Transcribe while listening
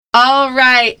All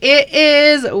right, it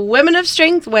is Women of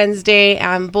Strength Wednesday,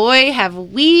 and boy, have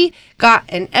we got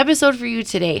an episode for you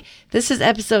today. This is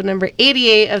episode number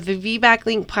 88 of the VBAC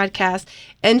Link podcast,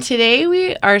 and today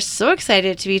we are so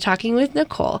excited to be talking with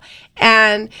Nicole.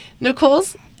 And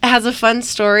Nicole's has a fun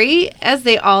story, as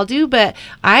they all do, but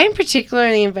I'm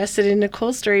particularly invested in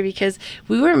Nicole's story because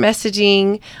we were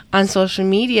messaging on social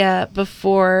media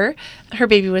before her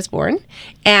baby was born,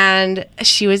 and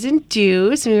she was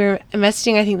induced. We were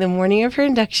messaging, I think, the morning of her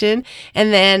induction,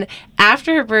 and then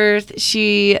after her birth,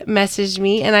 she messaged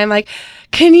me, and I'm like,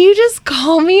 can you just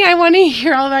call me? I want to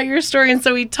hear all about your story. And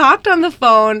so we talked on the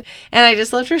phone, and I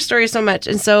just loved her story so much.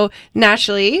 And so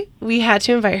naturally, we had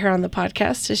to invite her on the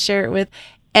podcast to share it with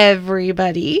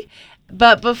everybody.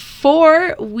 But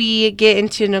before we get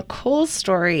into Nicole's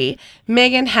story,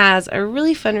 Megan has a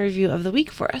really fun review of the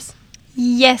week for us.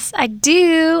 Yes, I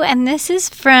do. And this is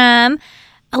from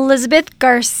Elizabeth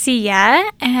Garcia.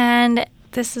 And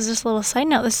this is just a little side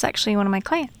note. This is actually one of my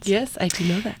clients. Yes, I do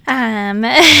know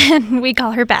that. We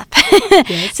call her Beth.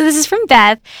 Yes. So this is from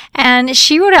Beth. And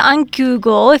she wrote it on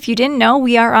Google. If you didn't know,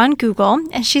 we are on Google.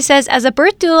 And she says, as a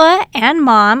birth doula and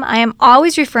mom, I am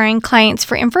always referring clients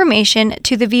for information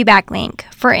to the VBAC link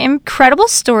for incredible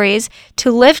stories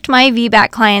to lift my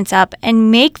VBAC clients up and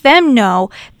make them know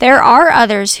there are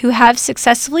others who have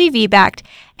successfully VBAC'd,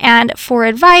 and for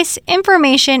advice,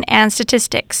 information, and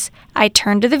statistics. I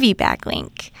turn to the VBAC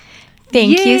link.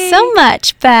 Thank Yay. you so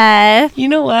much, Beth. You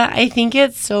know what? I think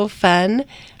it's so fun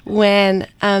when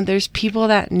there's people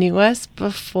that knew us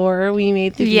before we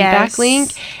made the VBAC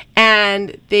link,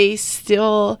 and they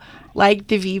still like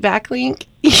the VBAC link.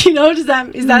 You know, does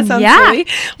that sound silly?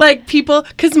 Like people,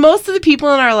 because most of the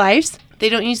people in our lives, they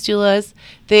don't use doulas.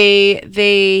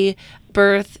 They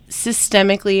birth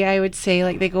systemically, I would say.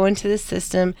 Like, they go into the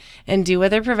system and do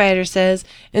what their provider says.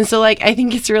 And so, like, I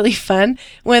think it's really fun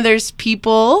when there's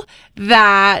people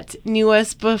that knew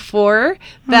us before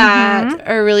that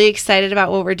are really excited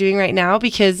about what we're doing right now,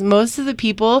 because most of the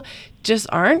people just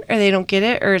aren't, or they don't get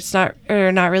it, or it's not,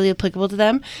 or not really applicable to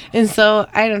them. And so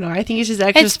I don't know, I think it's just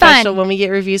extra special when we get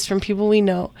reviews from people we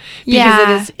know,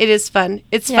 because it is fun.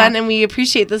 It's fun, and we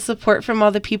appreciate the support from all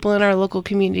the people in our local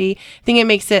community. I think it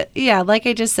makes it, like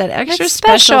I just said, extra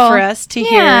special for us to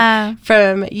hear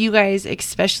from you guys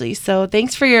especially. So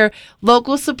thanks for your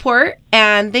local support,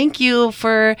 and thank you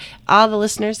for all the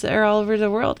listeners that are all over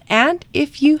the world. And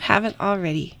if you haven't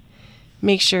already,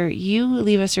 make sure you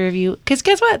leave us a review, because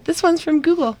guess what? This one's from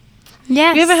Google.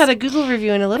 Yes. We haven't had a Google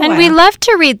review in a little while. And we love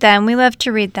to read them.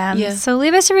 Yeah. So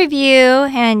leave us a review,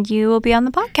 and you will be on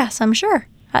the podcast, I'm sure,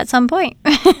 at some point.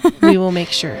 We will make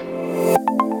sure.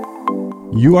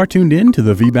 You are tuned in to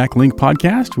the VBAC Link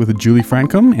podcast with Julie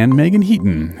Francom and Megan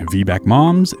Heaton, VBAC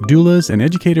moms, doulas, and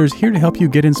educators here to help you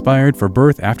get inspired for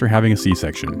birth after having a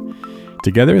C-section.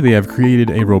 Together, they have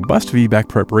created a robust VBAC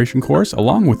preparation course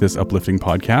along with this uplifting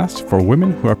podcast for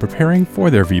women who are preparing for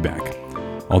their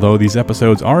VBAC. Although these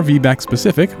episodes are VBAC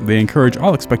specific, they encourage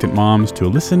all expectant moms to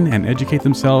listen and educate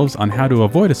themselves on how to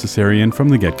avoid a cesarean from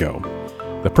the get-go.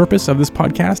 The purpose of this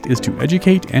podcast is to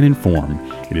educate and inform.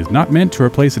 It is not meant to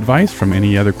replace advice from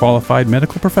any other qualified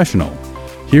medical professional.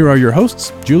 Here are your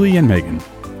hosts, Julie and Megan.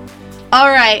 All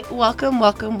right, welcome.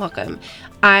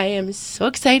 I am so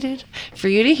excited for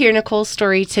you to hear Nicole's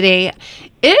story today.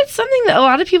 It's something that a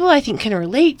lot of people, I think, can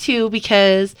relate to,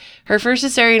 because her first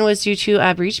cesarean was due to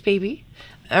a breech baby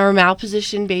or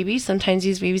malpositioned baby. Sometimes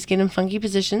these babies get in funky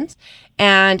positions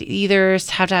and either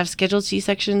have to have scheduled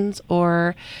C-sections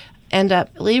or end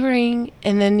up laboring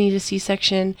and then need a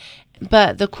C-section.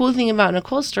 But the cool thing about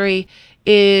Nicole's story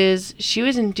is she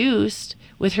was induced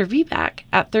with her VBAC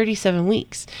at 37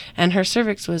 weeks, and her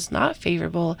cervix was not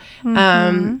favorable.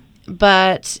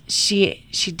 But she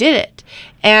did it,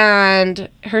 and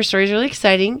her story is really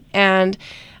exciting, and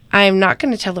I'm not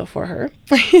going to tell it for her.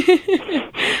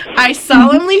 I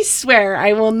solemnly swear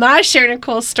I will not share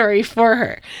Nicole's story for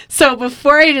her. So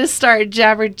before I just start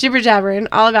jibber-jabbering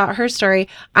all about her story,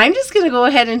 I'm just going to go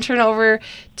ahead and turn over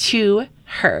to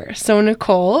her. So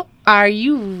Nicole, are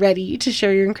you ready to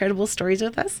share your incredible stories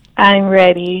with us? I'm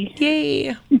ready.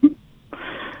 Yay.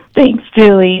 Thanks,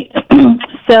 Julie.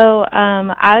 So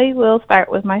I will start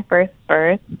with my first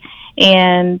birth.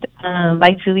 And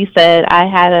like Julie said, I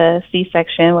had a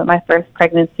C-section with my first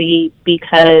pregnancy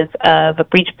because of a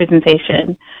breech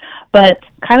presentation. But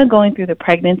kind of going through the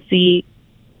pregnancy,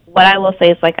 what I will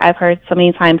say is, like I've heard so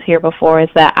many times here before, is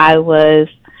that I was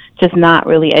just not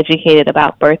really educated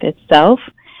about birth itself.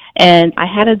 And I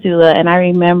had a doula, and I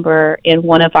remember in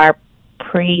one of our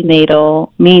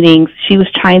prenatal meetings, she was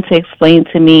trying to explain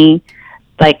to me,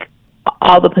 like,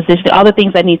 all the position, all the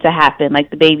things that need to happen. Like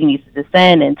the baby needs to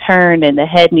descend and turn, and the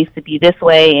head needs to be this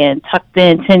way and tucked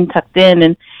in, chin tucked in.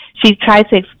 And she tried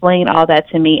to explain all that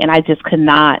to me, and I just could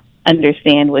not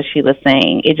understand what she was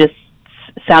saying. It just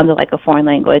sounded like a foreign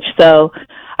language. So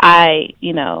I,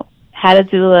 had a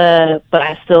doula, but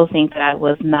I still think that I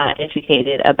was not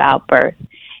educated about birth.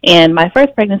 And my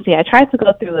first pregnancy, I tried to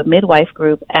go through a midwife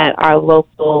group at our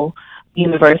local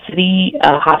university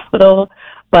hospital,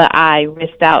 but I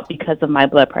missed out because of my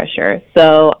blood pressure.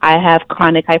 So I have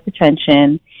chronic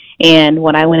hypertension, and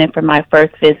when I went in for my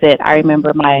first visit, I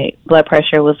remember my blood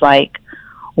pressure was like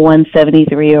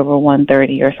 173 over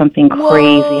 130 or something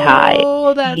crazy high.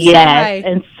 Oh, that's yes, high.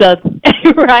 And so,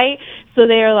 right? So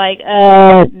they were like,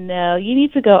 no, you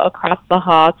need to go across the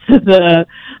hall to the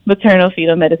maternal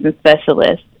fetal medicine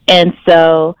specialist. And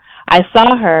so I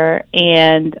saw her,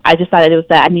 and I decided it was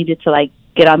that I needed to,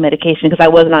 get on medication, because I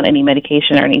wasn't on any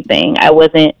medication or anything. I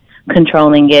wasn't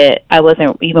controlling it. I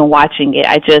wasn't even watching it.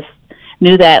 I just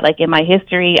knew that, in my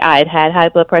history, I'd had high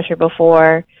blood pressure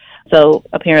before. So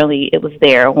apparently it was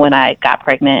there when I got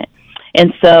pregnant.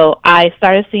 And so I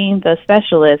started seeing the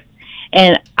specialist,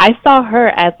 and I saw her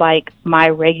as my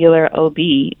regular OB.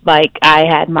 I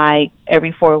had my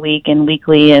every 4 week and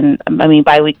weekly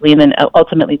biweekly, and then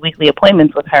ultimately weekly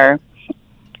appointments with her.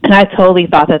 And I totally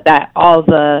thought that all of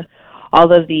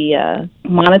the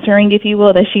monitoring, if you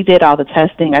will, that she did, all the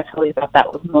testing, I totally thought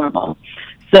that was normal.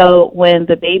 So when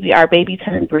our baby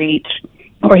turned breech,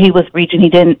 or he was breech, and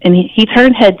he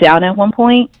turned head down at one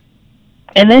point,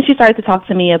 and then she started to talk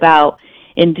to me about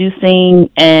inducing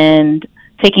and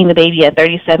taking the baby at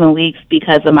 37 weeks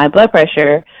because of my blood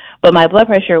pressure, but my blood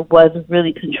pressure was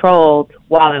really controlled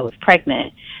while I was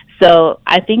pregnant. So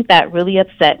I think that really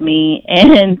upset me,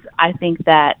 and I think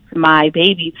that my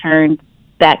baby turned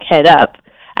back head up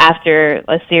after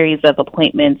a series of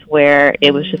appointments where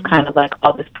it was just kind of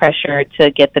all this pressure to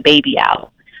get the baby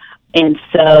out. And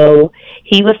so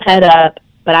he was head up,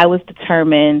 but I was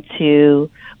determined to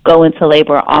go into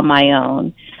labor on my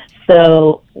own.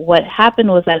 So what happened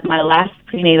was that my last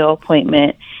prenatal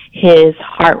appointment, his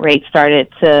heart rate started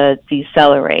to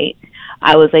decelerate.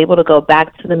 I was able to go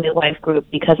back to the midwife group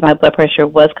because my blood pressure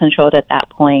was controlled at that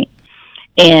point.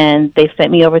 And they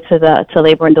sent me over to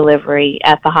labor and delivery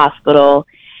at the hospital.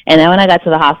 And then when I got to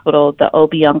the hospital, the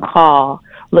OB on call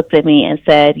looked at me and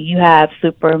said, "You have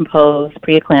superimposed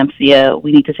preeclampsia.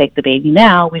 We need to take the baby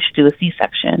now. We should do a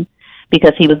C-section,"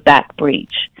 because he was back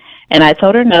breech. And I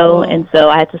told her no, and so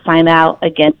I had to sign out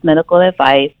against medical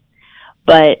advice.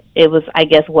 But it was, I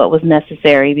guess, what was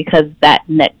necessary, because that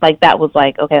was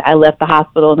okay, I left the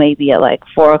hospital maybe at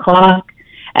 4 o'clock.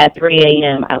 At 3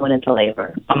 a.m., I went into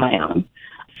labor on my own.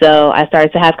 So I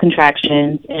started to have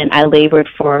contractions, and I labored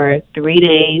for 3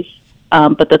 days.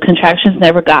 But the contractions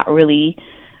never got really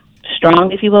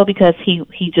strong, if you will, because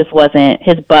he just wasn't,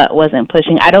 his butt wasn't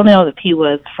pushing. I don't know if he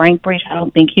was Frank Breech. I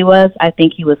don't think he was. I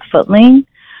think he was footling.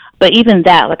 But even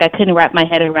that, I couldn't wrap my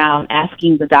head around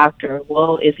asking the doctor,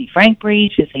 well, is he Frank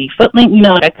Breech? Is he footling?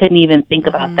 I couldn't even think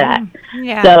about that.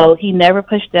 Yeah. So he never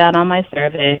pushed down on my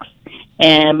cervix,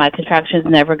 and my contractions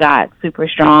never got super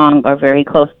strong or very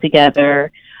close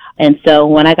together. And so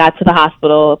when I got to the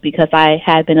hospital, because I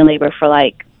had been in labor for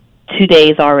 2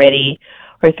 days already,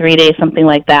 or 3 days, something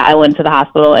like that, I went to the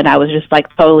hospital, and I was just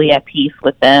totally at peace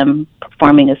with them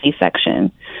performing a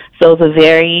C-section. So it was a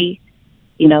very,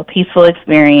 peaceful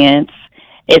experience.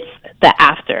 It's the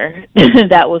after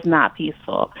that was not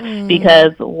peaceful,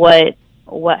 because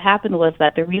what happened was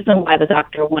that the reason why the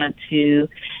doctor wanted to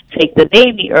take the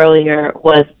baby earlier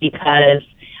was because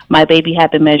my baby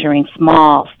had been measuring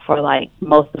small for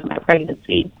most of my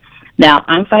pregnancy. Now,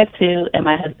 I'm 5'2", and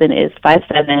my husband is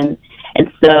 5'7",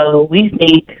 and so we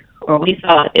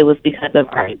thought it was because of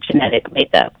our genetic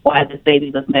makeup why this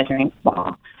baby was measuring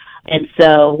small. And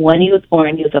so when he was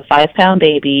born, he was a 5-pound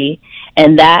baby,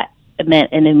 and that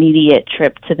meant an immediate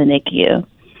trip to the NICU.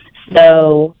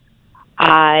 So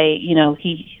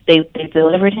they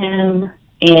delivered him,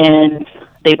 and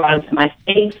they brought him to my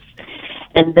space,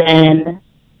 and then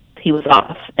he was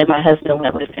off, and my husband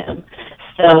went with him.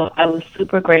 So I was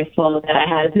super grateful that I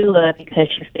had a doula, because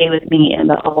she stayed with me in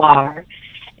the OR,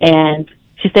 and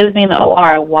she stayed with me in the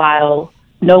OR while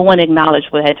no one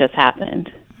acknowledged what had just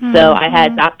happened. So I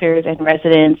had doctors and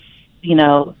residents,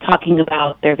 talking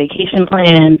about their vacation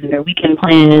plans and their weekend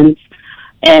plans.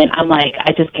 And I'm I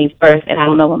just gave birth, and I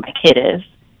don't know what my kid is.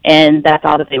 And that's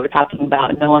all that they were talking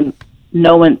about.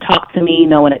 No one talked to me.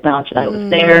 No one acknowledged that I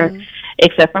was there,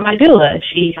 except for my doula.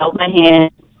 She held my hand,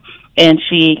 and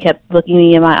she kept looking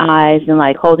me in my eyes and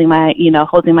holding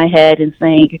my head and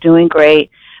saying, "You're doing great."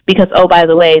 Because, oh, by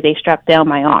the way, they strapped down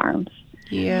my arms.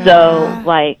 Yeah. So,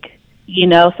 like, you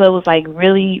know, so it was, like,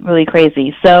 really, really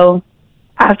crazy. So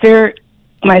after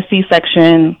my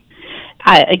C-section,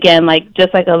 again, like,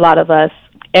 just like a lot of us,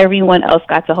 everyone else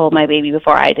got to hold my baby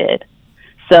before I did.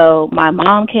 So my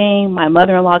mom came, my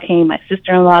mother-in-law came, my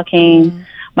sister-in-law came,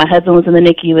 my husband was in the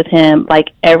NICU with him. Like,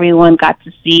 everyone got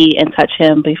to see and touch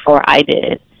him before I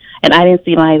did. And I didn't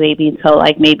see my baby until,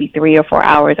 like, maybe 3 or 4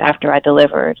 hours after I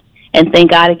delivered. And thank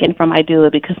God again for my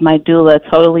doula, because my doula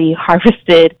totally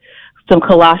harvested some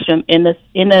colostrum in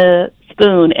a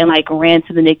spoon and, like, ran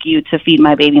to the NICU to feed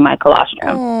my baby my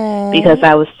colostrum. Aww. Because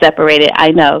I was separated.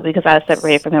 I know, because I was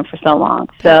separated from him for so long.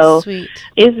 That's so sweet.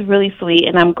 It's really sweet,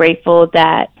 and I'm grateful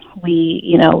that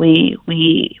we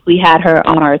had her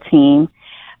on our team.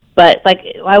 But, like,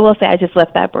 I will say, I just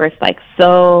left that birth, like,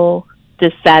 so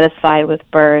dissatisfied with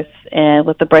birth and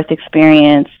with the birth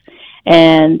experience.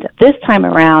 And this time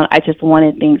around, I just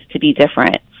wanted things to be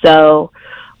different. So,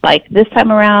 like, this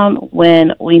time around,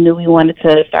 when we knew we wanted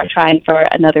to start trying for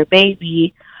another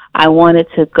baby, I wanted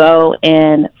to go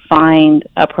and find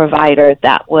a provider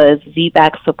that was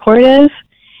VBAC supportive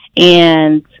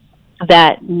and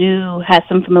that had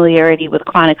some familiarity with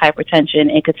chronic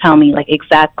hypertension and could tell me, like,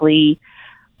 exactly,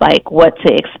 like, what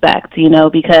to expect, you know,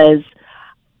 because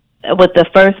with the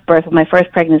first birth, with my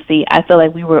first pregnancy, I felt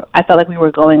like we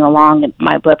were going along and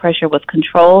my blood pressure was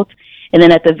controlled. And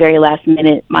then at the very last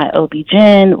minute, my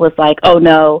OB-GYN was like, "Oh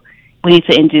no, we need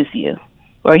to induce you,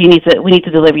 or we need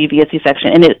to deliver you via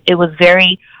C-section." And it was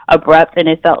very abrupt, and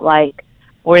it felt like,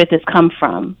 where did this come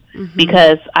from? Mm-hmm.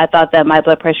 Because I thought that my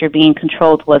blood pressure being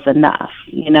controlled was enough,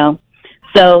 you know.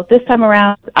 So this time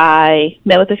around, I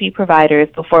met with a few providers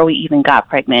before we even got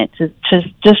pregnant to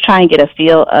just try and get a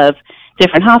feel of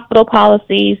different hospital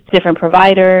policies, different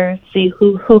providers, see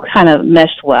who kind of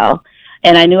meshed well.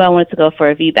 And I knew I wanted to go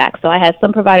for a VBAC. So I had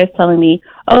some providers telling me,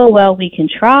 "Oh, well, we can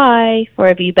try for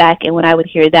a VBAC." And when I would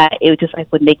hear that, it would just,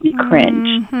 like, would make me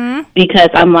cringe. Mm-hmm. Because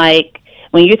I'm like,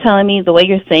 when you're telling me, the way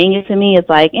you're saying it to me is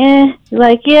like,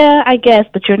 like, yeah, I guess,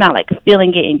 but you're not, like,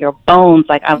 feeling it in your bones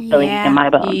like I'm feeling it in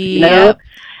my bones, you know?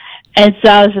 And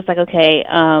so I was just like, okay,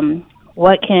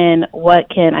 what can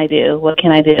I do? What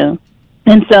can I do?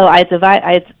 And so I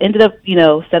ended up, you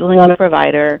know, settling on a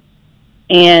provider.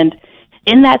 And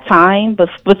in that time,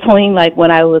 between, like, when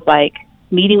I was, like,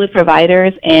 meeting with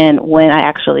providers and when I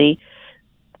actually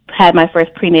had my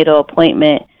first prenatal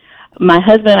appointment, my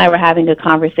husband and I were having a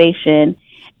conversation,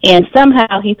 and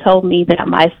somehow he told me that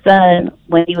my son,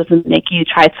 when he was in the NICU,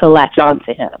 tried to latch on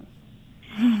to him.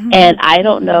 Mm-hmm. And I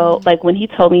don't know, like, when he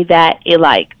told me that, it,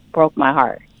 like, broke my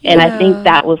heart. Yeah. And I think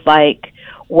that was, like,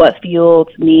 what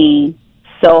fueled me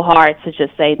so hard to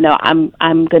just say, no,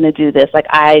 I'm going to do this. Like,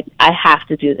 I have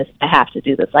to do this. I have to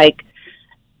do this. Like,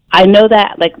 I know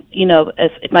that, like, you know,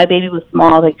 if my baby was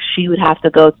small, like, she would have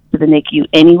to go to the NICU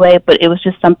anyway, but it was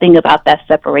just something about that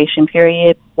separation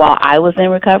period while I was in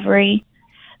recovery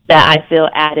that I feel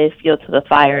added fuel to the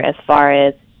fire as far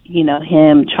as, you know,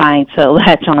 him trying to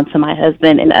latch on to my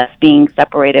husband and us being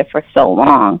separated for so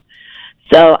long.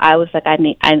 So I was like, I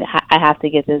have to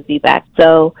get this VBAC.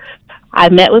 So I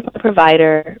met with a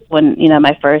provider when, you know,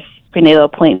 my first prenatal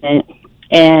appointment,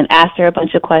 and asked her a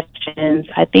bunch of questions.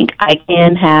 I think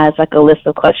ICANN has, like, a list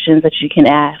of questions that you can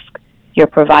ask your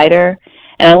provider.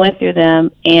 And I went through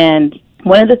them, and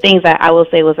one of the things that I will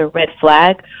say was a red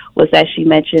flag was that she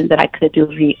mentioned that I could do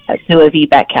a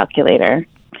VBAC calculator.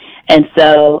 And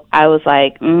so I was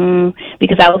like,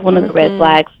 because that was one of the red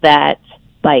flags that,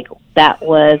 like, that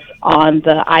was on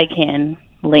the ICANN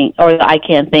link, or the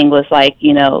ICANN thing was like,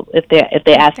 you know, if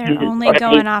they ask you, they're only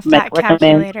going off that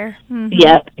calculator. Mm-hmm.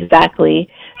 Yep, exactly.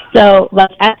 So,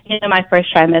 like, at the end of my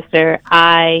first trimester,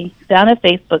 I found a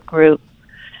Facebook group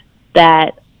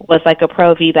that was like a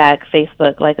pro VBAC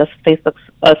Facebook, like a Facebook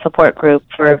support group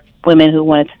for women who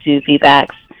wanted to do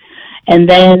VBACs. And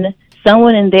then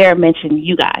someone in there mentioned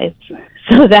you guys,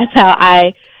 so that's how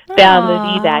I found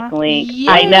the VBAC link. Yay.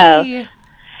 I know.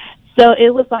 So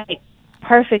it was like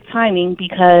perfect timing,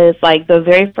 because, like, the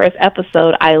very first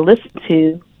episode I listened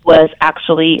to was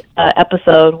actually an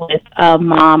episode with a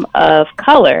mom of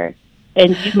color,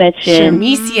 and you mentioned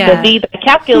the VBAC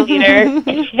calculator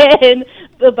and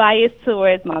the bias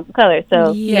towards moms of color.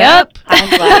 So yep, I'm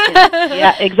Black.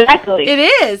 Yeah, exactly. It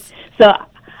is. So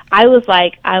I'm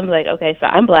like, okay, so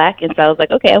I'm Black, and so I was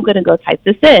like, okay, I'm going to go type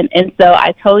this in, and so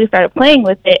I totally started playing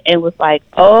with it and was like,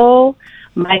 oh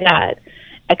my God.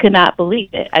 I could not believe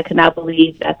it. I could not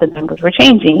believe that the numbers were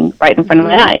changing right in front of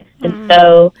my eyes. And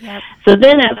so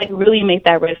then that, like, really made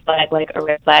that red flag, like, a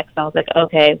red flag. So I was like,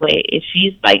 okay, wait, if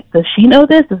she's, like, does she know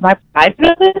this? Does my provider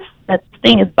know this? That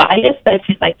thing is biased that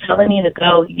she's, like, telling me to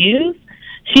go use?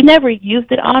 she never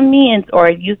used it on me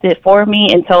or used it for me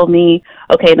and told me,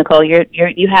 okay, Nicole,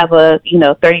 you have a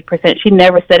 30%. She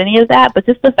never said any of that, but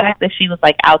just the fact that she was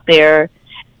like out there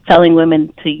telling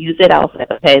women to use it, I was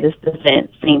like, okay, this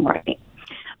doesn't seem right.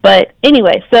 But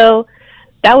anyway, so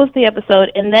that was the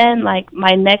episode, and then like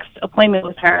my next appointment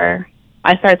with her,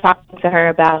 I started talking to her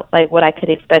about like what I could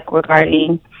expect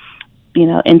regarding,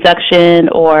 induction,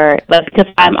 or like, because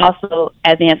I'm also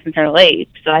advanced maternal age,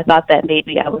 so I thought that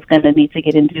maybe I was going to need to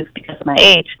get induced because of my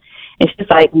age. And she's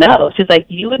like, no. She's like,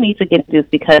 you would need to get induced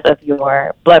because of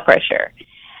your blood pressure.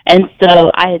 And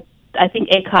so I think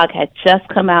ACOG had just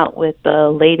come out with the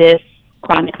latest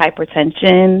chronic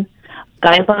hypertension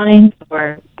guidelines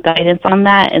or guidance on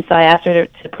that, and so I asked her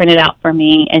to print it out for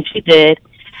me, and she did.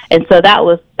 And so that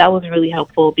was really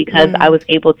helpful because I was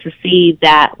able to see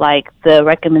that like the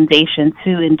recommendation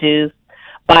to induce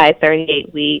by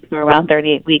 38 weeks or around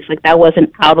 38 weeks, like that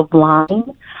wasn't out of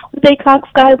line with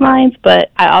ACOG's guidelines,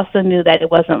 but I also knew that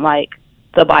it wasn't like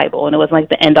the Bible and it wasn't like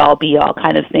the end all be all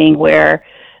kind of thing where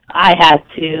I had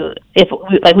to,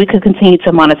 we could continue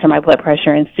to monitor my blood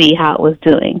pressure and see how it was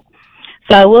doing.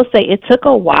 So I will say it took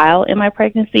a while in my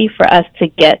pregnancy for us to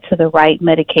get to the right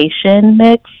medication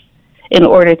mix in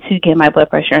order to get my blood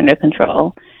pressure under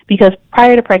control. Because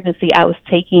prior to pregnancy, I was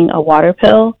taking a water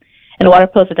pill, and a water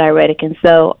pill is a diuretic, and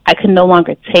so I could no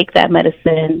longer take that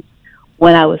medicine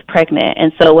when I was pregnant.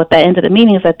 And so what that ended up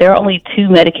meaning is that there are only 2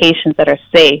 medications that are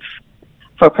safe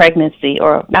for pregnancy,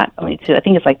 or not only 2, I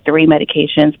think it's like 3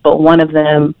 medications, but one of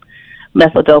them,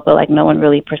 methyl-dopa, like no one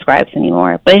really prescribes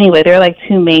anymore. But anyway, there are like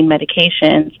 2 main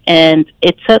medications, and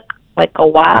it took like a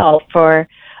while for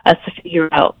us to figure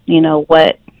out,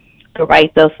 what the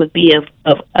right dose would be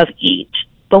of each.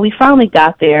 But we finally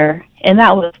got there, and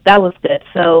that was good.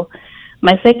 So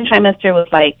my second trimester was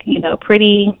like,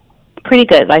 pretty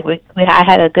good. Like I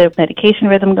had a good medication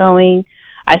rhythm going.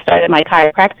 I started my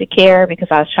chiropractic care because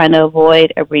I was trying to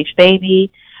avoid a breech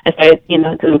baby. I started,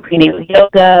 doing prenatal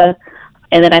yoga.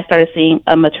 And then I started seeing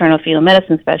a maternal fetal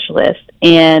medicine specialist.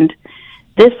 And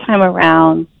this time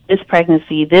around, this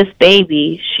pregnancy, this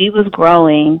baby, she was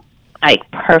growing like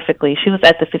perfectly. She was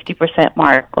at the 50%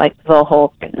 mark, like the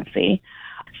whole pregnancy.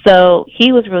 So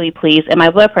he was really pleased, and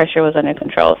my blood pressure was under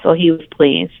control, so he was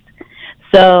pleased.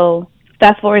 So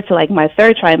fast forward to like my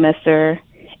third trimester,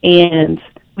 and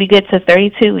we get to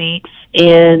 32 weeks,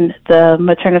 and the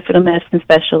maternal fetal medicine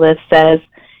specialist says,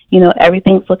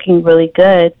 everything's looking really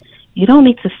good. You don't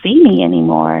need to see me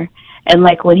anymore. And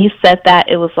like when he said that,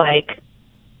 it was like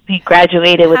he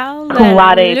graduated with cum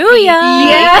laude.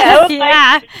 Yeah,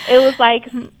 it was like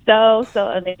so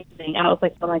amazing. I was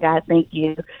like, oh my God, thank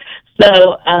you.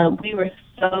 So we were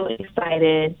so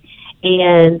excited,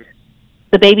 and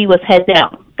the baby was head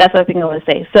down. That's the thing I want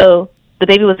to say. So the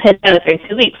baby was head down at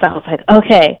 32 weeks. So I was like,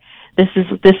 okay, this is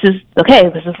okay.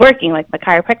 This is working. Like my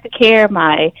chiropractic care,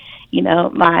 my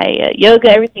yoga,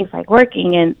 everything's like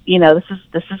working, and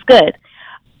this is good.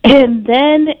 And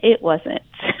then it wasn't.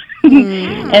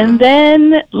 And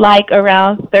then like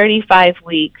around 35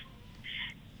 weeks,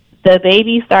 the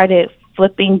baby started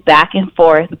flipping back and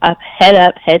forth, head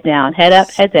up, head down, head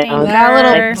up, head down.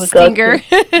 That little stinger.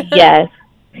 Yes.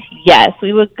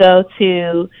 We would go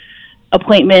to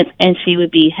appointments and she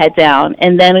would be head down.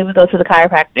 And then we would go to the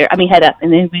chiropractor. Head up.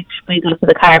 And then we'd go to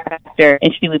the chiropractor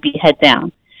and she would be head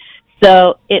down.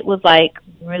 So it was like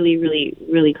really, really,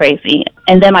 really crazy.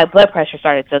 And then my blood pressure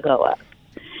started to go up.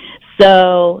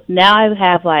 So now I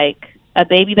have like a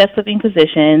baby that's flipping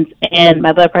positions and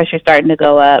my blood pressure is starting to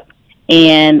go up,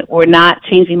 and we're not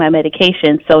changing my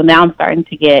medication. So now I'm starting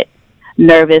to get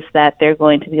nervous that they're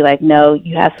going to be like, no,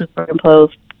 you have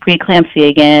superimposed preeclampsia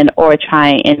again, or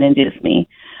try and induce me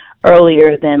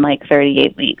earlier than like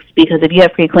 38 weeks. Because if you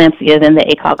have preeclampsia, then the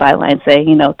ACOG guidelines say,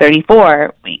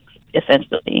 34 weeks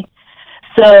essentially.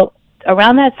 So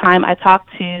around that time, I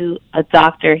talked to a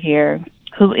doctor here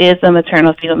who is a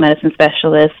maternal fetal medicine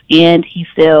specialist, and he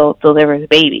still delivers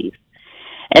babies.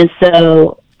 And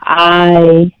so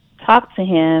I talked to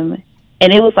him,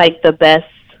 and it was like the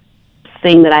best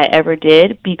thing that I ever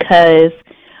did, because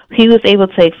he was able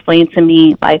to explain to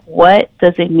me, like, what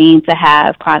does it mean to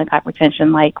have chronic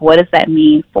hypertension? Like, what does that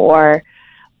mean for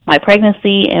my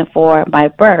pregnancy and for my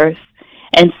birth?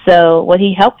 And so what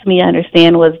he helped me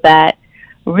understand was that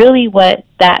really what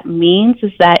that means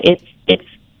is that it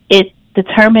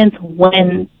determines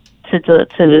when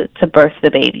to birth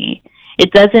the baby.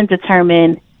 It doesn't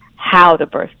determine how to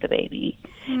birth the baby.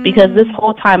 Because this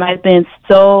whole time I've been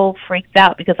so freaked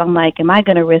out, because I'm like, am I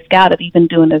going to risk out of even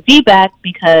doing a VBAC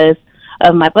because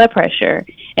of my blood pressure?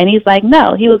 And he's like,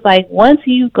 no. He was like, once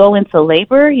you go into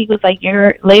labor, he was like,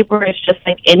 your labor is just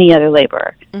like any other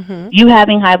labor. Mm-hmm. You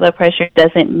having high blood pressure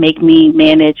doesn't make me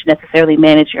necessarily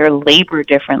manage your labor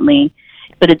differently,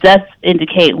 but it does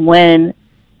indicate when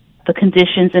the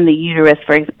conditions in the uterus,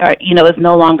 is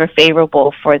no longer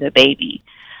favorable for the baby.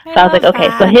 So I was like, okay,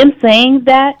 so him saying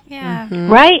that,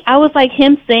 right? I was like,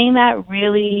 him saying that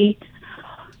really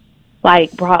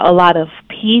like brought a lot of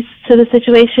peace to the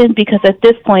situation, because at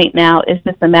this point now it's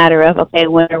just a matter of, okay,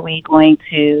 when are we going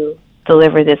to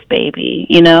deliver this baby,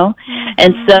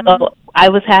 And so I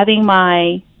was having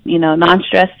my,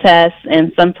 non-stress tests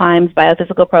and sometimes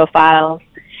biophysical profiles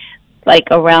like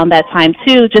around that time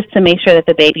too, just to make sure that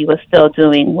the baby was still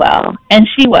doing well. And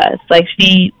she was like,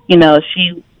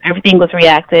 everything was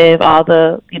reactive. All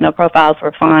the, profiles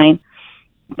were fine,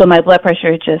 but my blood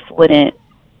pressure just wouldn't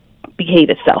behave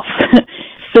itself.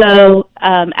 So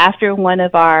after one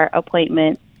of our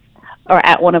appointments,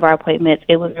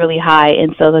 it was really high,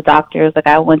 and so the doctor was like,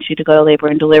 I want you to go to labor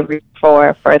and delivery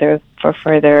for further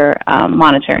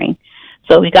monitoring.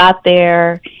 So we got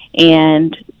there,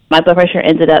 and my blood pressure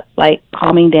ended up like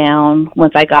calming down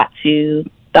once I got to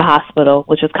the hospital,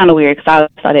 which was kind of weird because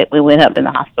I thought we went up in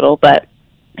the hospital, but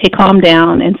it calmed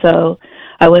down, and so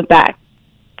I went back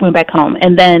home.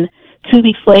 And then 2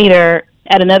 weeks later,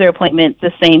 at another appointment,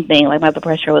 the same thing, like my blood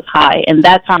pressure was high. And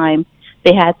that time,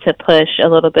 they had to push a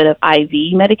little bit of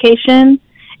IV medication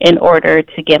in order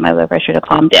to get my blood pressure to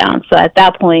calm down. So at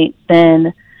that point,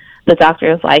 then the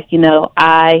doctor was like,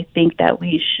 I think that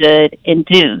we should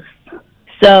induce.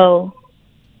 So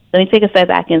let me take a step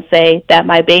back and say that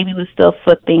my baby was still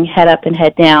flipping head up and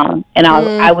head down, and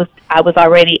I was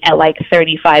already at like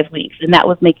 35 weeks, and that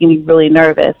was making me really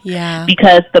nervous. Yeah.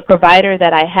 Because the provider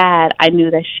that I had, I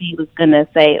knew that she was going to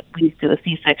say, we need to do a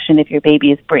C-section if your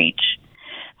baby is breech.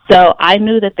 So I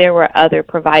knew that there were other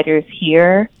providers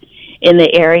here in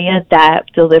the area that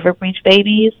deliver breech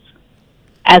babies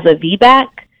as a VBAC,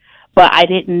 but I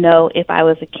didn't know if I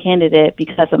was a candidate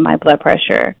because of my blood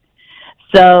pressure.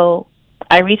 So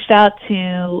I reached out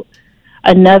to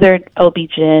another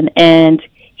OB-GYN, and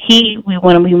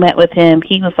when we met with him,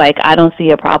 he was like, I don't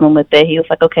see a problem with it. He was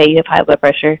like, okay, you have high blood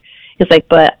pressure. He's like,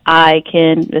 but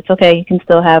it's okay. You can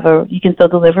still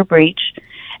deliver breech.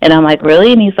 And I'm like,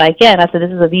 really? And he's like, yeah. And I said, this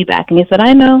is a VBAC. And he said,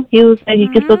 I know. He was saying he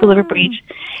can still deliver breech.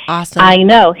 Awesome. I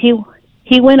know.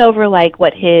 He went over like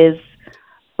what his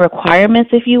requirements,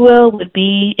 if you will, would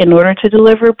be in order to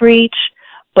deliver breech,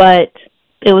 but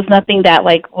it was nothing that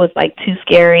was too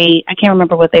scary. I can't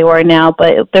remember what they were now,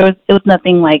 but it was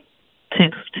nothing like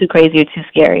too crazy or too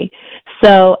scary.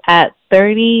 So at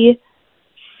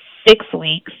 36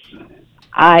 weeks,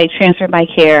 I transferred my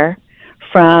care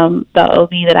from the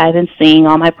OB that I've been seeing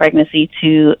all my pregnancy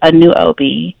to a new OB.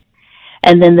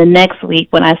 And then the next week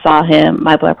when I saw him,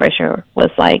 my blood pressure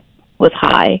was high.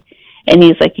 And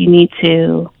he's like, we need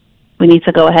to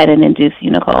go ahead and induce you,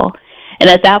 Nicole. And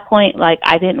at that point,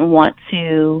 I didn't want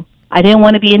to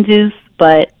be induced,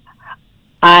 but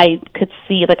I could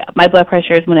see my blood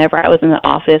pressures whenever I was in the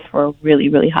office were really,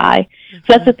 really high. Mm-hmm. So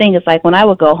that's the thing, is when I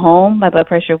would go home, my blood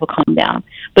pressure would calm down,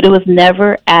 but it was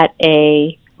never at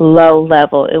a low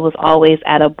level. It was always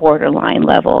at a borderline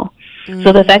level. Mm-hmm.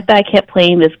 So the fact that I kept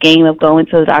playing this game of going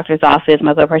to the doctor's office,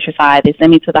 my blood pressure's high, they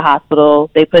send me to the hospital,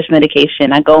 they push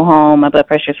medication, I go home, my blood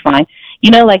pressure's fine.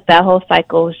 That whole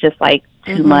cycle was just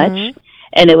too much.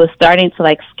 And it was starting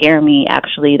to scare me,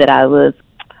 actually,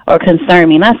 or concern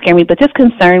me, not scare me, but just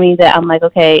concern me that I'm like,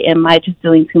 okay, am I just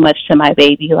doing too much to my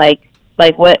baby? It's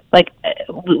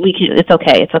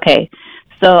okay.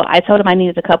 So I told him I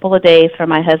needed a couple of days for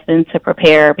my husband to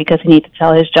prepare because he needed to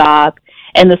tell his job.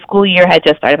 And the school year had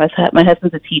just started. My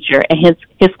husband's a teacher, and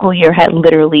his school year had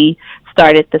literally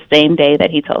started the same day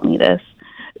that he told me this.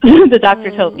 The doctor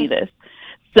told me this.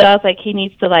 So I was like, he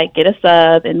needs to get a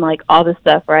sub and all this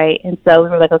stuff, right? And so we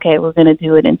were like, okay, we're going to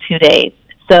do it in 2 days.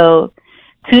 So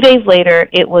 2 days later,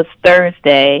 it was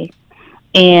Thursday,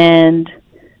 and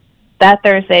that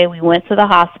Thursday we went to the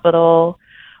hospital.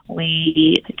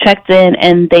 We checked in,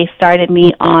 and they started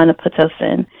me on a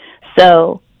Pitocin.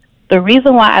 So the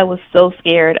reason why I was so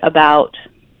scared about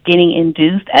getting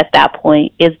induced at that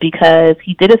point is because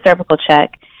he did a cervical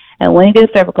check, and when he did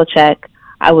a cervical check,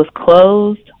 I was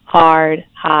closed, hard,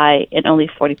 high, and only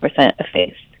 40%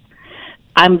 effaced.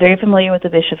 I'm very familiar with the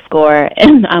Bishop score,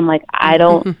 and I'm like, I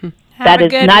don't. That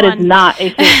is not.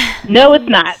 No, it's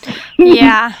not.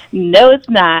 Yeah. No, it's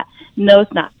not.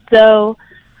 So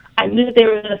I knew that they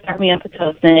were going to start me on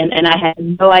Pitocin, and I had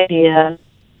no idea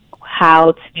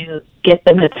how to get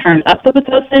them to turn up the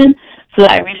Pitocin. So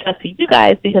I reached out to you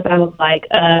guys because I was like,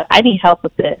 I need help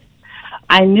with this.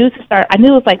 I knew it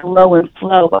was like low and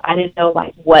slow, but I didn't know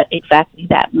like what exactly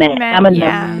that meant. I'm a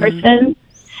nurse person,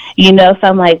 so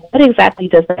I'm like, what exactly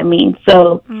does that mean?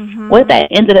 So what that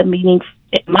ended up meaning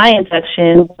in my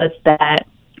induction was that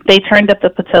they turned up the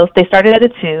Pitocin. They started at a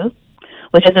 2,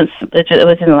 it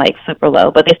wasn't like super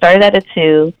low, but they started at a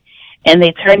 2, and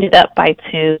they turned it up by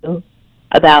 2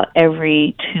 about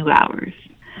every 2 hours.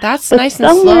 That's nice and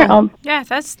slow.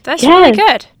 That's really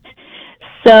good.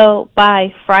 So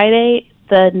by Friday,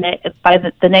 the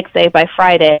next day, by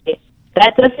Friday,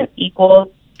 that doesn't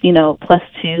equal,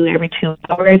 +2 every 2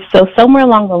 hours. So somewhere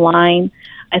along the line,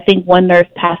 I think one nurse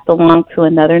passed along to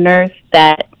another nurse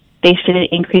that they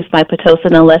shouldn't increase my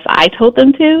Pitocin unless I told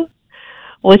them to,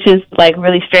 which is like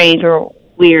really strange or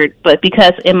weird. But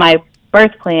because in my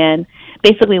birth plan,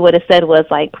 basically what it said was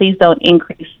like, please don't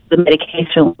increase the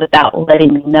medication without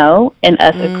letting me know and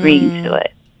us agreeing to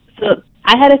it. So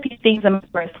I had a few things in my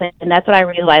birth plan, and that's what I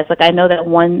realized. Like, I know that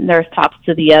one nurse talks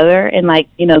to the other and, like,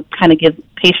 kind of gives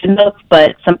patient notes,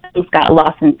 but some things got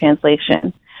lost in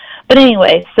translation. But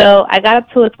anyway, so I got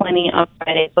up to a 20 on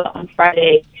Friday, but on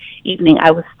Friday evening I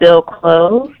was still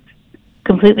closed,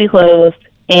 completely closed,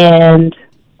 and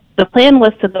the plan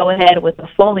was to go ahead with the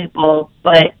Foley bulb,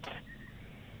 but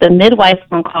the midwife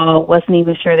on call wasn't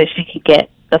even sure that she could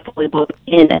get the Foley bulb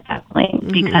in at that point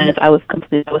because I was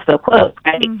so close,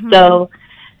 right? So,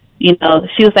 she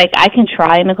was like, I can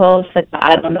try, Nicole. She's like,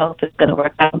 I don't know if it's going to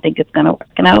work. I don't think it's going to work.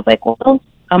 And I was like, well,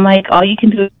 all you can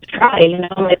do is try,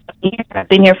 I'm like, I've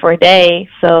been here for a day,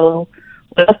 so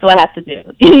what else do I have to do?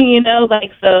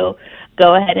 So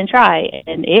go ahead and try.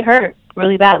 And it hurt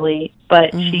really badly,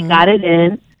 but she got it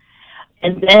in.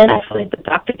 And then I feel like the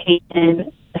doctor came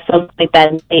in at some point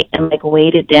that night and like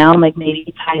weighed it down, like maybe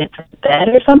he tied it to the bed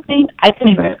or something. I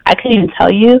couldn't even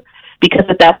tell you because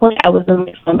at that point I was in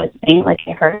like so much pain, like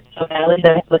it hurt so badly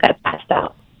that I feel like I passed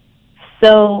out.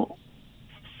 So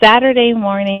Saturday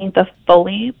morning, the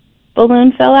Foley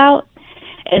balloon fell out,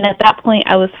 and at that point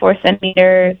I was 4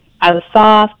 centimeters. I was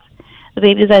soft. The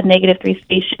baby was at -3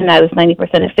 station. I was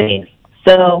 90% of phase.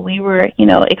 So we were,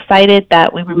 excited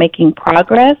that we were making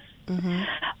progress.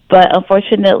 But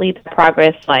unfortunately, the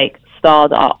progress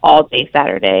stalled all day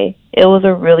Saturday. It was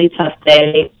a really tough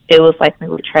day. It was like we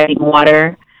were treading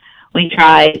water. We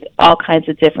tried all kinds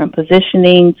of different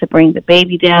positioning to bring the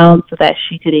baby down so that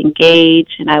she could engage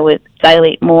and I would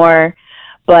dilate more.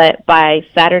 But by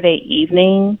Saturday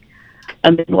evening,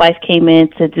 a midwife came in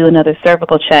to do another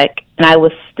cervical check, and I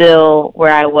was still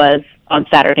where I was on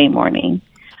Saturday morning.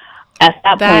 At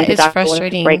that point, the doctor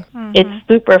frustrating. Wanted to break. It's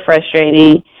super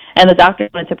frustrating. And the doctor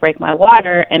wanted to break my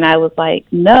water, and I was like,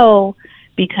 no,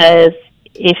 because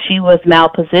if she was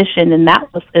malpositioned, and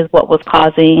is what was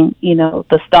causing,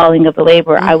 the stalling of the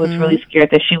labor, I was really scared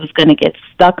that she was going to get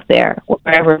stuck there,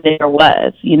 wherever there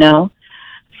was,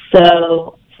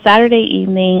 So Saturday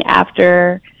evening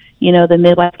after, the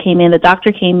midwife came in, the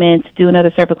doctor came in to do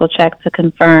another cervical check to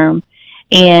confirm,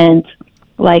 and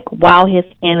while his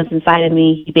hand was inside of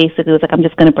me, he basically was like, I'm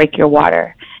just going to break your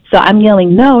water. So I'm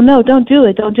yelling, no, don't do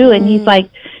it. And he's like,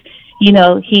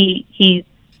 he's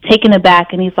taken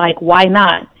aback, and he's like, why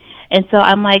not? And so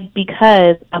I'm like,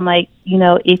 because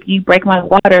if you break my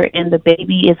water and the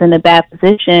baby is in a bad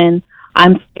position,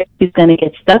 I'm scared he's going to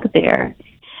get stuck there.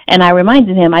 And I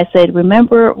reminded him, I said,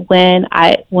 remember when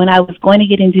I was going to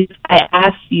get induced, I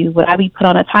asked you, would I be put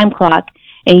on a time clock?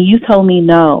 And you told me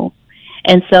no.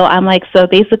 And so I'm like, so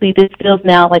basically this feels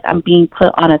now like I'm being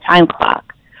put on a time clock.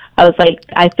 I was like,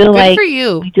 I feel like for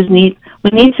you. we just need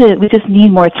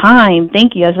more time.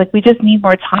 Thank you. I was like, we just need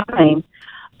more time.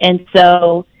 And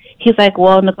so he's like,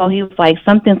 well, Nicole, he was like,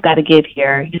 something's got to give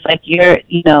here. He's like,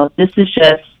 this is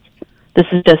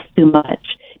just too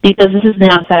much. Because this is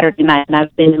now Saturday night, and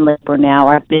I've been in labor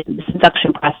now. This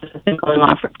induction process has been going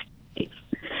on for 2 days.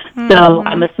 So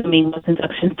I'm assuming most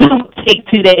inductions don't take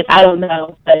 2 days. I don't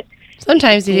know, but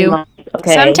sometimes they do.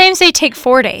 Okay. Sometimes they take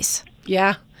 4 days.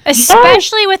 Yeah.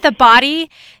 Especially with a body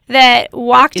that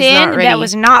walked in that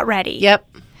was not ready. Yep.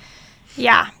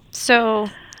 Yeah. So,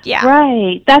 yeah.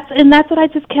 Right. That's what I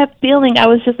just kept feeling. I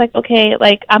was just like, okay,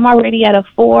 I'm already at a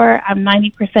 4. I'm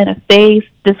 90% of phase.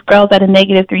 This girl's at a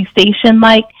 -3 station.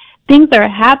 Things are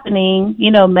happening.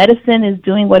 Medicine is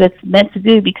doing what it's meant to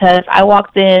do because I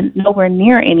walked in nowhere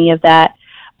near any of that.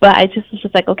 But I just was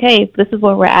just like, okay, if this is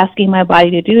what we're asking my body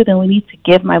to do, then we need to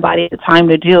give my body the time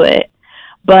to do it.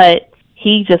 But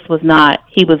he just was not.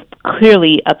 He was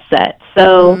clearly upset.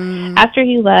 So after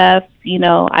he left,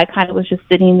 I kind of was just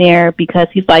sitting there because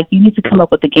he's like, you need to come up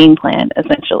with a game plan,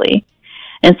 essentially.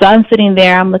 And so I'm sitting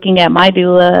there. I'm looking at my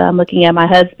doula. I'm looking at my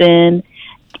husband.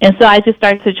 And so I just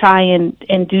started to try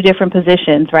and do different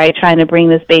positions, right, trying to bring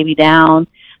this baby down.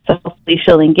 So hopefully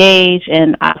she'll engage,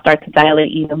 and I'll start to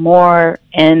dilate even more.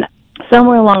 And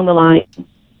somewhere along the line,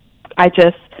 I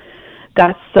just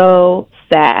got so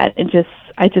sad and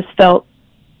I just felt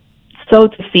so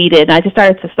defeated. And I just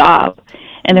started to sob.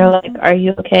 And they're like, "Are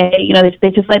you okay?" You know,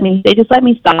 they just let me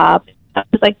sob. I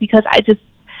was like, because I just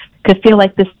could feel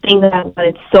like this thing that I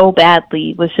wanted so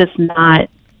badly was just not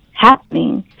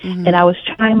happening. And I was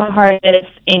trying my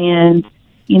hardest, and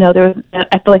you know,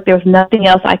 I feel like there was nothing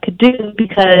else I could do,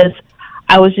 because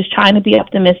I was just trying to be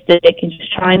optimistic and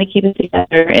just trying to keep it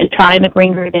together and trying to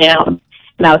bring her down.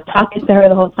 And I was talking to her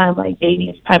the whole time, like, "Baby,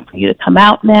 it's time for you to come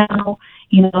out now.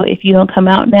 You know, if you don't come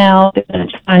out now, they're going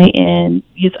to try and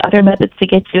use other methods to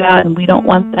get you out, and we don't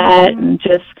want that. And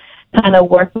just kind of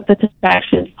work with the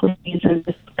contractions, please, and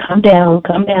just come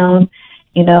down.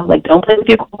 You know, like, don't play with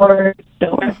your cord,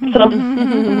 don't work yourself,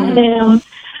 calm down."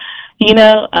 You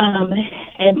know,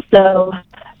 and so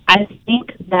I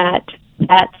think that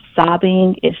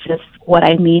sobbing is just what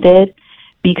I needed,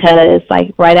 because,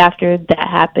 like, right after that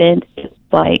happened, it's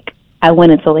like I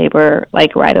went into labor,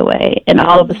 like, right away. And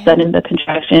all of a sudden, the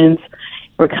contractions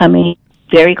were coming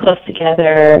very close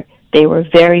together. They were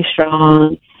very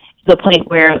strong, to the point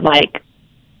where, like,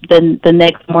 the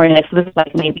next morning, so this was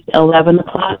like maybe 11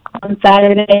 o'clock on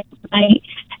Saturday night,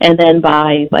 and then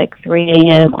by like 3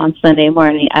 a.m. on Sunday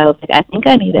morning, I was like, I think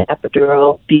I need an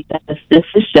epidural, because this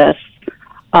is just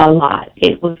a lot.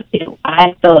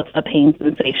 I felt a pain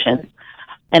sensation,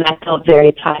 and I felt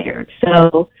very tired.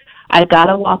 So I got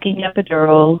a walking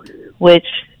epidural, which,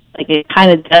 like, it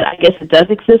kind of does, I guess it does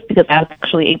exist, because I was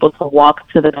actually able to walk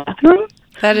to the bathroom.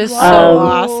 That is so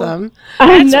awesome.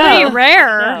 That's pretty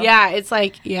rare. Yeah, it's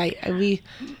like, we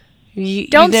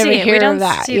don't never see it. hear We don't of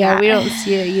that. see Yeah, that. we don't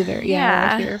see it either.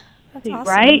 Yeah, right here. That's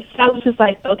awesome. Right? So I was just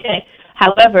like, okay.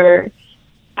 However,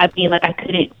 I mean, like, I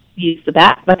couldn't use the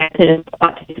bath, like, I couldn't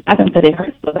walk to the bathroom because it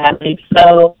hurt so badly.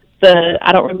 So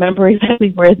I don't remember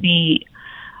exactly where the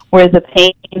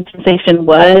pain sensation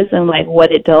was and, like,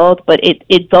 what it dulled, but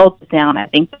it dulled it down. I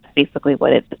think that's basically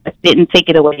what it didn't take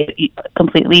it away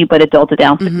completely, but it dulled it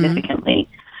down significantly.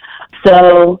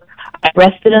 So I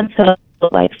rested until,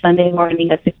 like, Sunday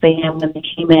morning at 6 a.m. when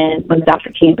the doctor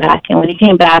came back. And when he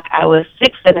came back, I was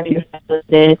 6 centimeters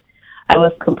dilated. I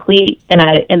was complete,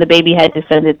 and the baby had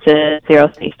descended to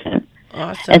 0 station.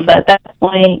 Awesome. And so at that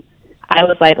point, I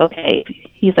was like, okay.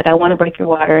 He's like, I want to break your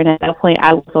water. And at that point,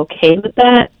 I was okay with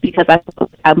that, because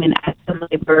I'm in active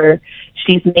labor.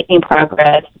 She's making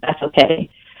progress. That's okay.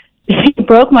 She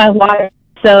broke my water.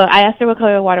 So I asked her what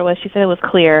color the water was. She said it was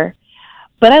clear.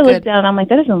 But I looked down, and I'm like,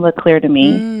 that doesn't look clear to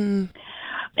me.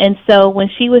 And so when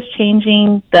she was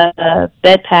changing the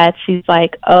bed pad, she's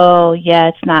like, oh, yeah,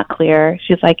 it's not clear.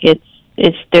 She's like,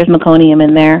 there's meconium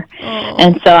in there.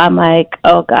 And so I'm like,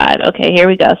 oh, God, okay, here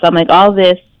we go. So I'm like, all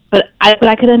this. But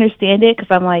I could understand it,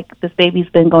 because I'm like, this baby's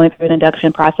been going through an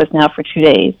induction process now for 2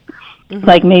 days.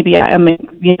 Like, maybe I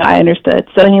understood.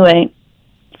 So anyway,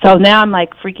 so now I'm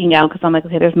like freaking out, because I'm like,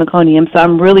 okay, there's meconium. So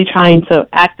I'm really trying to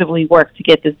actively work to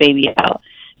get this baby out,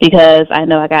 because I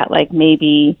know I got, like,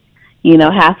 maybe, you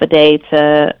know, half a day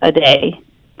to a day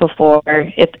before,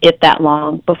 if that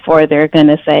long, before they're going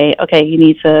to say, okay,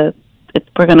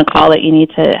 we're going to call it, you need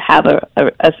to have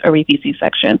a repeat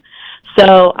C-section.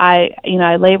 So I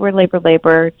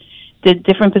labored, did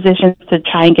different positions to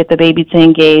try and get the baby to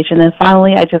engage. And then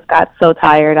finally, I just got so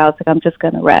tired. I was like, I'm just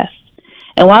going to rest.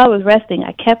 And while I was resting,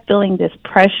 I kept feeling this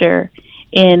pressure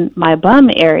in my bum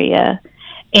area.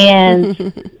 And,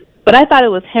 but I thought it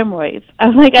was hemorrhoids. I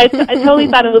was like, I totally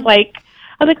thought it was like,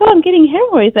 I was like, oh, I'm getting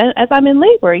hemorrhoids as I'm in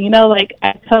labor. You know, like,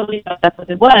 I totally thought that's what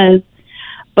it was.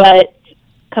 But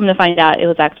come to find out, it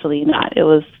was actually not. It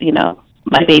was, you know,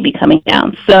 my baby coming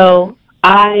down. So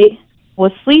I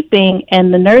was sleeping,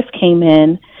 and the nurse came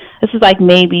in. This is like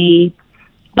maybe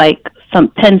like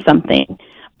 10-something.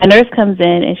 A nurse comes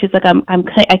in, and she's like,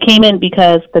 I came in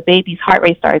because the baby's heart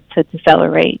rate started to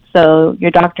decelerate. So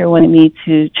your doctor wanted me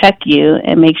to check you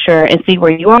and make sure and see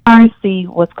where you are, see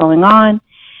what's going on.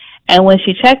 And when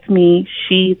she checked me,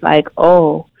 she's like,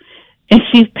 oh. And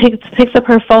she picks up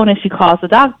her phone, and she calls the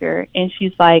doctor, and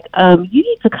she's like, you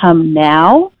need to come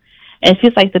now. And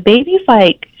she's like, the baby's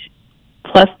like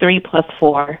 +3,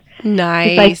 +4. Nice.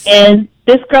 She's like, and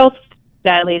this girl's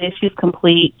dilated. She's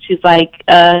complete. She's like,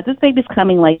 this baby's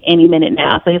coming like any minute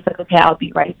now. So he's like, okay, I'll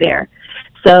be right there.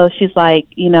 So she's like,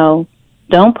 you know,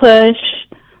 don't push,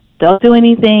 don't do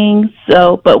anything.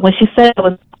 So, but when she said I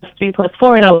was +3,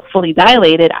 +4, and I was fully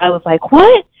dilated, I was like,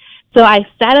 what? So I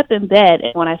sat up in bed,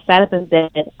 and when I sat up in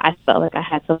bed, I felt like I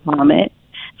had to vomit.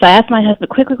 So I asked my husband,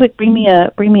 quick, bring me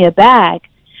a bag.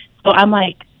 So I'm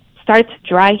like, start to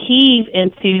dry heave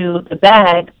into the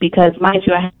bag because, mind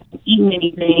you, I haven't eaten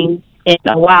anything in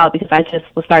a while because I just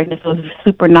was starting to feel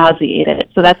super nauseated.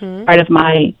 So that's part of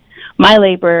my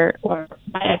labor, or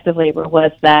my active labor,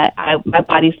 was that my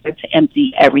body started to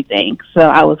empty everything. So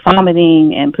I was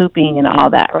vomiting and pooping and all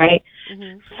that, right?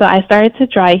 So I started to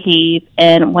dry heave,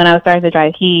 and when I was starting to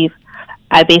dry heave,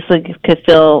 I basically could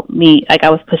feel me, like I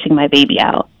was pushing my baby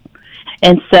out.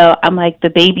 And so I'm like, the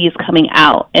baby is coming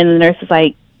out. And the nurse is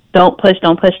like, don't push.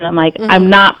 And I'm like, I'm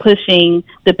not pushing.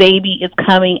 The baby is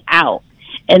coming out.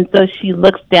 And so she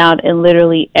looks down, and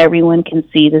literally everyone can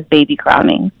see this baby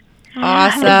crowning.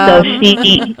 Awesome. So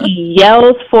she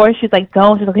yells for, she's like, she's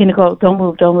like, okay, Nicole, don't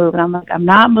move. And I'm like, I'm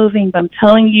not moving, but I'm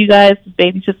telling you guys, this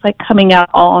baby's just like coming out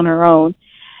all on her own.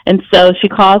 And so she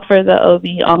calls for the OB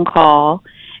on call.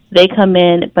 They come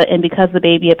in, and because the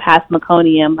baby had passed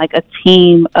meconium, like a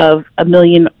team of 1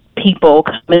 million people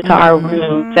come into our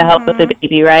room to help with the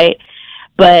baby, right?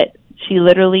 But she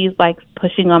literally is like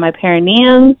pushing on my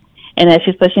perineum, and as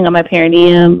she's pushing on my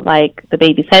perineum, like the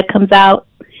baby's head comes out,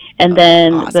 and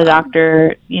then the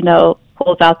doctor,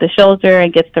 pulls out the shoulder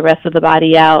and gets the rest of the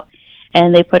body out,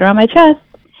 and they put her on my chest.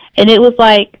 And it was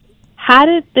like, how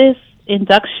did this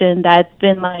induction that's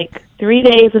been like 3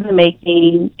 days in the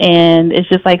making, and it's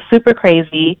just like super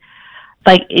crazy,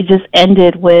 like it just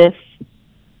ended with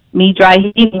me dry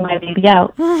heaving my baby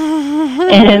out.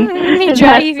 And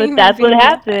that's what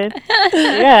happened.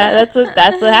 Yeah, that's what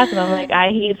happened. I'm like, I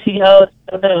heaved, she held,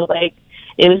 I don't know, like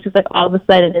it was just like all of a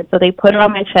sudden. And so they put her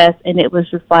on my chest, and it was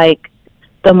just like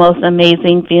the most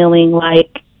amazing feeling,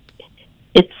 like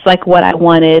it's like what I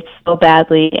wanted so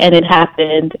badly, and it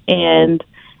happened. And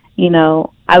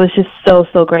I was just so,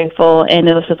 so grateful. And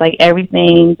it was just like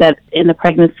everything that in the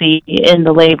pregnancy, in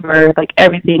the labor, like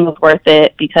everything was worth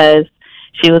it, because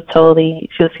she was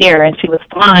here and she was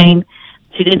fine.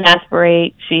 She didn't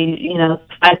aspirate. She,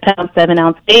 5-pound,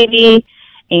 7-ounce baby,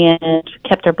 and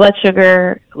kept her blood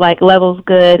sugar like levels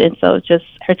good. And so just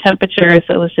her temperature.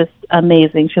 So it was just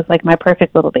amazing. She was like my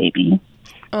perfect little baby.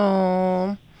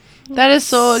 Oh, that is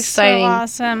so exciting. So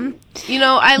awesome.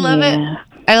 I love it.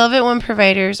 I love it when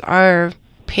providers are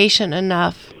patient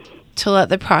enough to let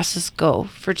the process go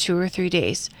for 2 or 3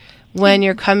 days when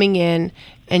you're coming in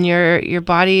and your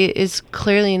body is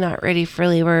clearly not ready for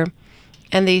labor,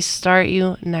 and they start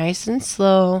you nice and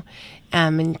slow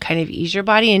and kind of ease your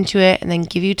body into it and then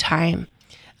give you time,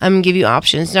 give you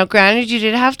options. Now, granted, you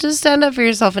did have to stand up for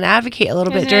yourself and advocate a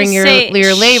little bit during your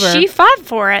labor. She fought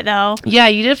for it, though. Yeah,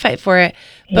 you did fight for it.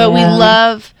 But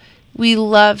we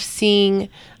love seeing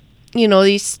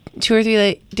these 2 or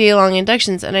 3 day long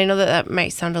inductions. And I know that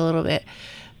might sound a little bit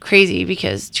crazy,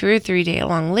 because 2 or 3 day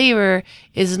long labor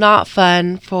is not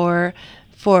fun for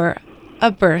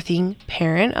a birthing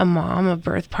parent, a mom, a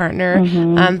birth partner,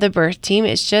 the birth team.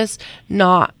 It's just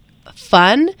not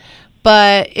fun,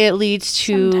 but it leads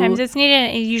to... Sometimes it's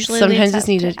needed. It usually leads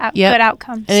to good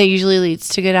outcomes. And it usually leads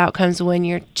to good outcomes when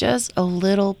you're just a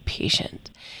little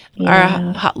patient.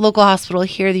 Yeah. Our local hospital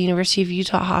here, the University of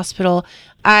Utah Hospital,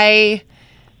 I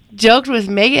joked with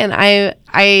Megan,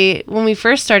 I when we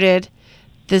first started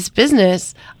this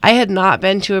business, I had not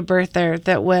been to a birth there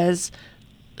that was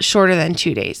shorter than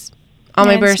 2 days. All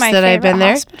my births that I've been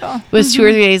there was 2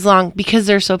 or 3 days long, because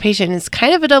they're so patient. It's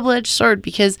kind of a double-edged sword,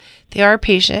 because they are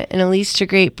patient and it leads to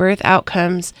great birth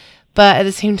outcomes. But at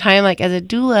the same time, like as a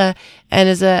doula and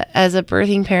as a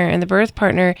birthing parent and the birth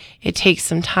partner, it takes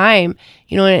some time,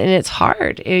 and it's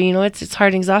hard. It's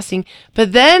hard and exhausting.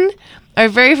 But then our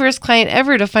very first client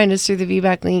ever to find us through the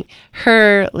VBAC link,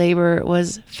 her labor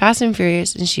was fast and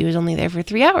furious, and she was only there for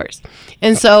 3 hours.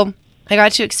 And so I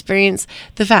got to experience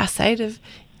the fast side of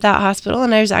that hospital,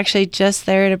 and I was actually just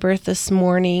there at a birth this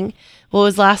morning. Well, it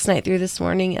was last night through this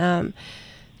morning.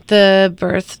 The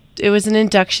birth, it was an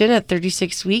induction at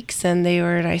 36 weeks, and they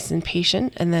were nice and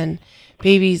patient, and then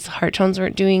baby's heart tones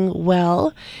weren't doing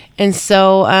well. And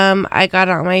so I got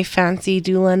out my fancy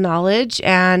doula knowledge,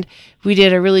 and we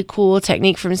did a really cool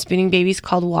technique from spinning babies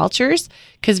called Walters,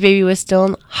 because baby was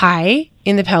still high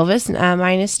in the pelvis,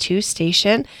 -2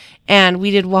 station. And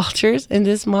we did Walters, and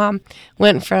this mom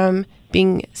went from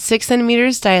being 6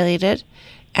 centimeters dilated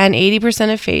and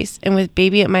 80% of face, and with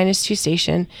baby at -2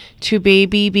 station, to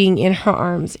baby being in her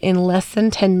arms in less than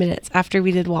 10 minutes after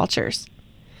we did Walters.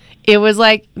 It was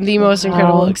like the most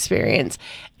incredible experience.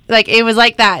 Like, it was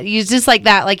like that. You just like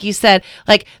that, like you said,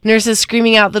 like nurses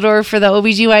screaming out the door for the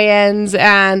OBGYNs.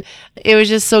 And it was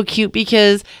just so cute,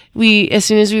 because as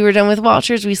soon as we were done with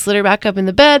Walters, we slid her back up in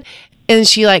the bed, and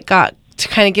she got to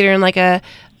kind of get her in like a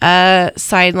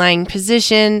sideline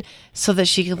position so that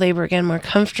she could labor again more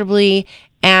comfortably.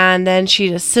 And then she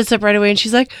just sits up right away and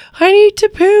she's like, I need to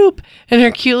poop. And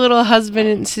her cute little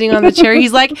husband sitting on the chair,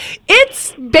 he's like,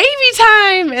 it's baby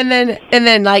time. And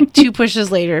then like 2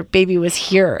 pushes later, baby was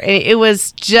here. And it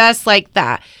was just like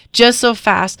that. Just so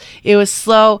fast. It was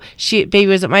slow. Baby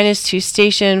was at -2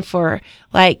 station for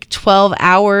like 12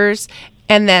 hours.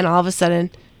 And then all of a sudden,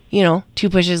 2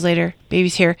 pushes later,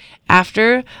 baby's here.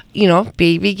 After,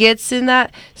 baby gets in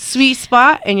that sweet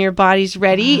spot and your body's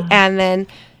ready, and then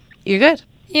you're good.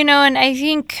 And I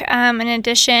think in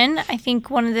addition, I think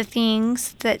one of the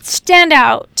things that stand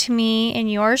out to me in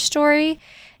your story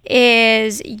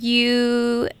is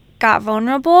you got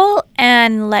vulnerable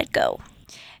and let go.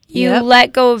 You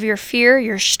let go of your fear,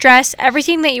 your stress,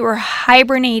 everything that you were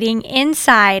hibernating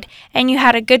inside, and you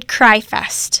had a good cry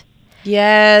fest.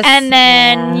 Yes. And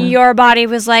then your body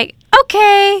was like,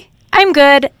 okay, I'm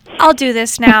good. I'll do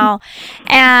this now.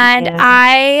 And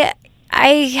I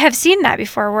have seen that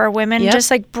before where women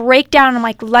just like break down and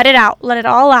like, let it out, let it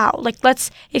all out. Like,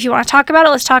 if you want to talk about it,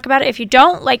 let's talk about it. If you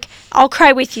don't, like, I'll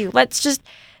cry with you.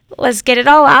 Let's get it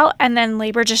all out. And then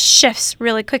labor just shifts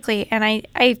really quickly. And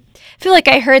I feel like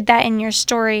I heard that in your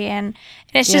story, and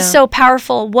it's just so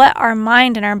powerful what our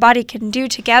mind and our body can do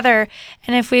together.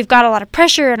 And if we've got a lot of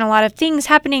pressure and a lot of things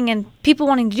happening and people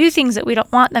wanting to do things that we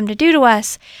don't want them to do to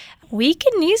us, we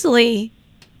can easily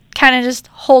kind of just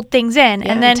hold things in.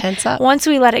 And then tense up. Once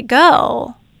we let it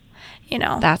go,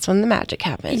 that's when the magic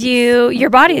happens. Your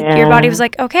body was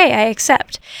like, okay, I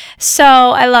accept. So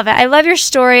I love it. I love your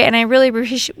story, and I really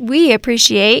we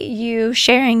appreciate you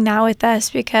sharing that with us,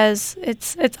 because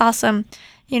it's awesome.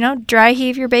 Dry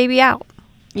heave your baby out.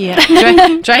 Yeah,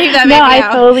 dry heave that baby out.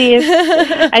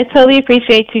 I totally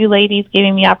appreciate you ladies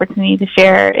giving me opportunity to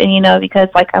share, and because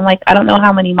I don't know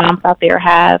how many moms out there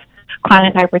have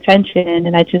chronic hypertension,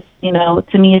 and I just,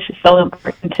 to me, it's just so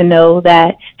important to know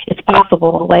that it's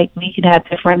possible. Like, we can have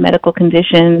different medical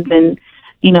conditions, and,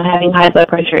 having high blood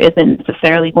pressure isn't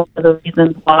necessarily one of the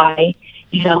reasons why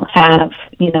you don't have,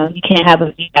 you can't have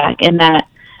a VBAC, and that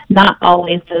not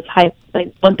always does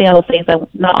one thing I will say is that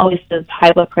not always does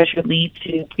high blood pressure lead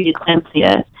to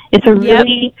preeclampsia. It's a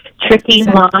really tricky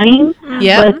line,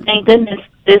 but thank goodness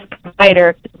this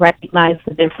provider recognized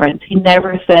the difference. He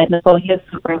never said, Nicole, you have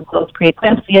superimposed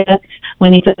preeclampsia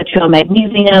when he took you on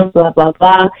magnesium, blah, blah,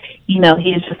 blah. He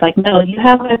is just like, no, you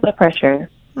have high blood pressure.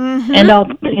 Mm-hmm. And all,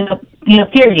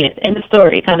 period, end of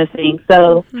story kind of thing.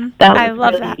 So that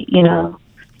was it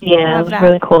was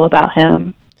really cool about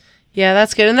him. Yeah,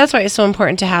 that's good. And that's why it's so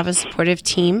important to have a supportive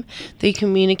team that you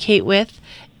communicate with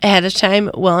ahead of time,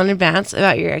 well in advance,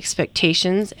 about your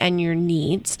expectations and your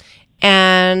needs,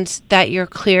 and that you're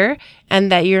clear and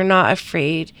that you're not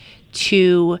afraid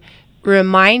to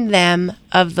remind them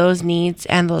of those needs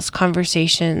and those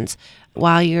conversations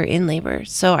while you're in labor.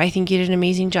 So I think you did an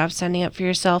amazing job standing up for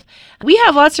yourself. We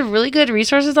have lots of really good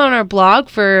resources on our blog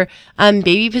for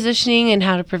baby positioning and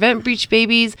how to prevent breech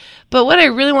babies. But what I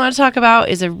really want to talk about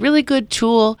is a really good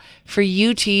tool for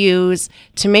you to use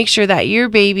to make sure that your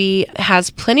baby has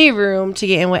plenty of room to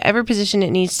get in whatever position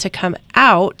it needs to come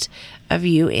out of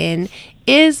you in,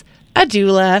 is a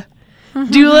doula.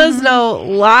 Doulas know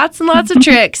lots and lots of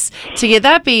tricks to get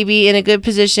that baby in a good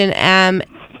position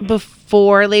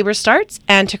before labor starts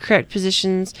and to correct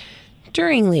positions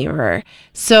during labor.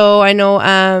 So I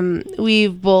know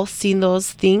we've both seen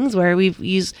those things where we've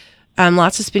used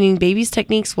lots of spinning babies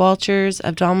techniques, Walters,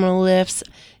 abdominal lifts,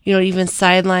 even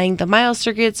side lying. The mile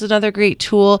circuit's another great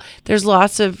tool. There's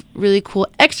lots of really cool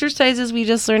exercises we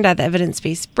just learned at the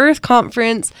Evidence-Based Birth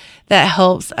Conference that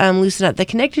helps loosen up the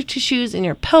connective tissues in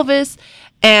your pelvis,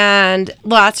 and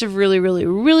lots of really, really,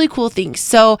 really cool things.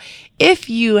 So if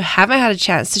you haven't had a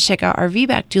chance to check out our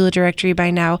VBAC doula directory by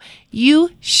now,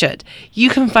 you should. You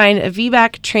can find a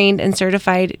VBAC trained and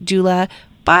certified doula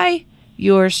by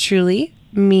yours truly,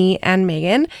 me and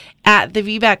Megan, at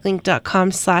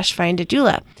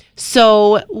thevbaclink.com/findadoula.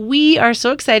 So we are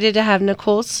so excited to have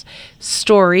Nicole's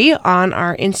story on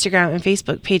our Instagram and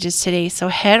Facebook pages today. So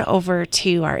head over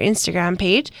to our Instagram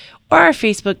page or our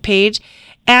Facebook page,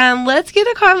 and let's get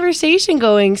a conversation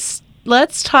going.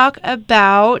 Let's talk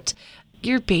about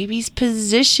your baby's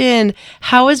position.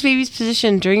 How was baby's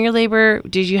position during your labor?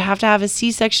 Did you have to have a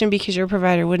C-section because your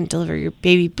provider wouldn't deliver your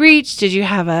baby breech? Did you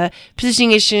have a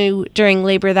positioning issue during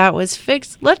labor that was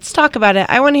fixed? Let's talk about it.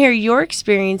 I want to hear your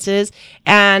experiences,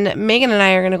 and Megan and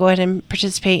I are going to go ahead and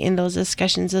participate in those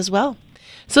discussions as well.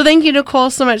 So thank you,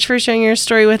 Nicole, so much for sharing your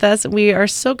story with us. We are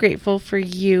so grateful for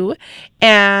you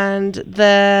and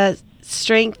the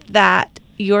strength that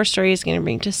your story is going to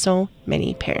bring to so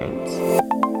many parents.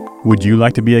 Would you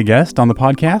like to be a guest on the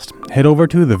podcast? Head over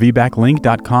to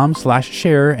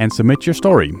thevbaclink.com/share and submit your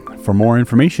story. For more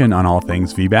information on all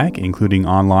things VBAC, including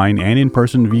online and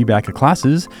in-person VBAC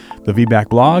classes, the VBAC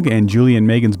blog, and Julie and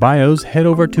Megan's bios, head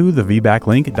over to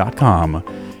thevbaclink.com.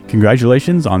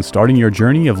 Congratulations on starting your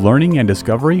journey of learning and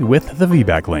discovery with the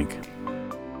VBAC Link.